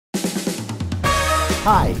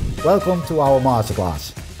Hi, welcome to our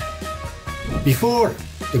masterclass. Before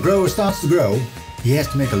the grower starts to grow, he has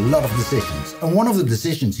to make a lot of decisions. And one of the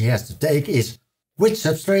decisions he has to take is which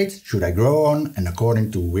substrate should I grow on and according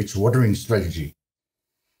to which watering strategy.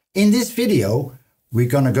 In this video, we're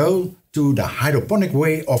gonna go to the hydroponic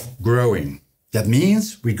way of growing. That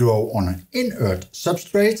means we grow on an inert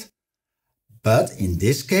substrate, but in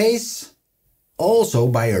this case, also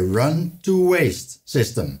by a run-to-waste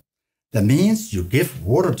system. That means you give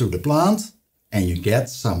water to the plant and you get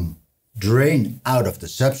some drain out of the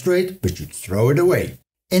substrate, but you throw it away.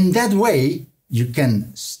 In that way, you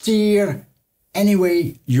can steer any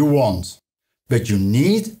way you want. But you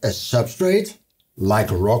need a substrate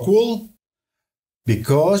like rock wool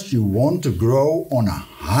because you want to grow on a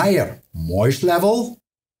higher moist level.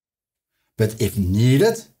 But if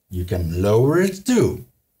needed, you can lower it too,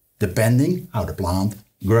 depending how the plant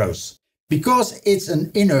grows. Because it's an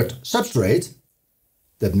inert substrate,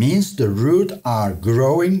 that means the roots are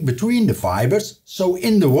growing between the fibers, so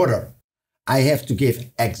in the water. I have to give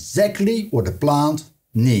exactly what the plant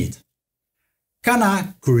needs.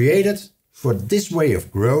 CANNA created for this way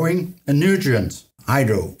of growing a nutrient,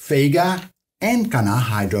 Hydrovega and CANNA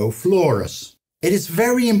Hydroflorus. It is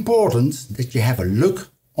very important that you have a look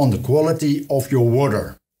on the quality of your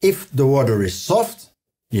water. If the water is soft,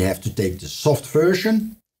 you have to take the soft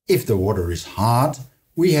version. If the water is hard,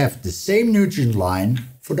 we have the same nutrient line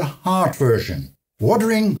for the hard version.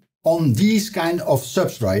 Watering on these kind of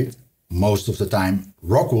substrate, most of the time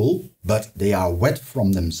rock wool, but they are wet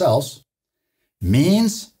from themselves,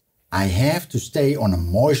 means I have to stay on a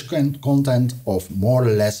moist content of more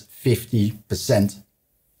or less 50%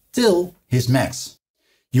 till his max.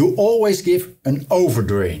 You always give an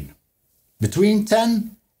overdrain between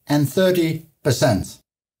 10 and 30%.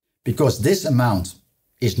 Because this amount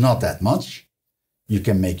is not that much, you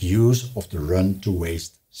can make use of the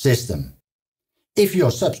run-to-waste system. If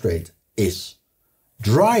your substrate is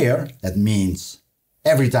drier, that means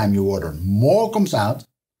every time you water more comes out,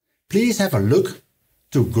 please have a look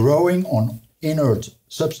to growing on inert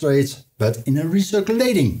substrates but in a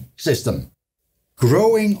recirculating system.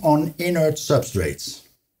 Growing on inert substrates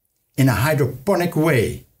in a hydroponic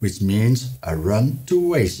way, which means a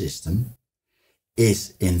run-to-waste system,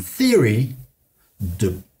 is in theory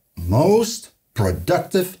the most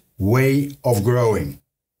productive way of growing.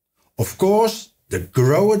 Of course, the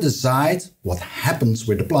grower decides what happens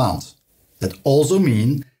with the plant. That also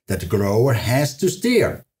means that the grower has to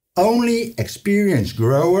steer. Only experienced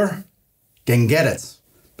grower can get it.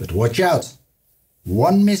 But watch out,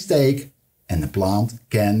 one mistake and the plant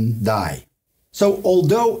can die. So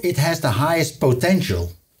although it has the highest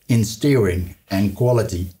potential in steering and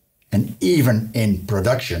quality and even in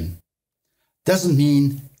production, doesn't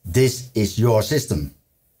mean this is your system,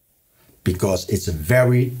 because it's a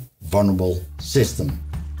very vulnerable system.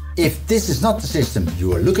 If this is not the system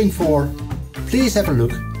you are looking for, please have a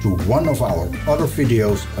look to one of our other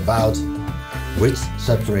videos about which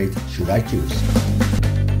substrate should I choose.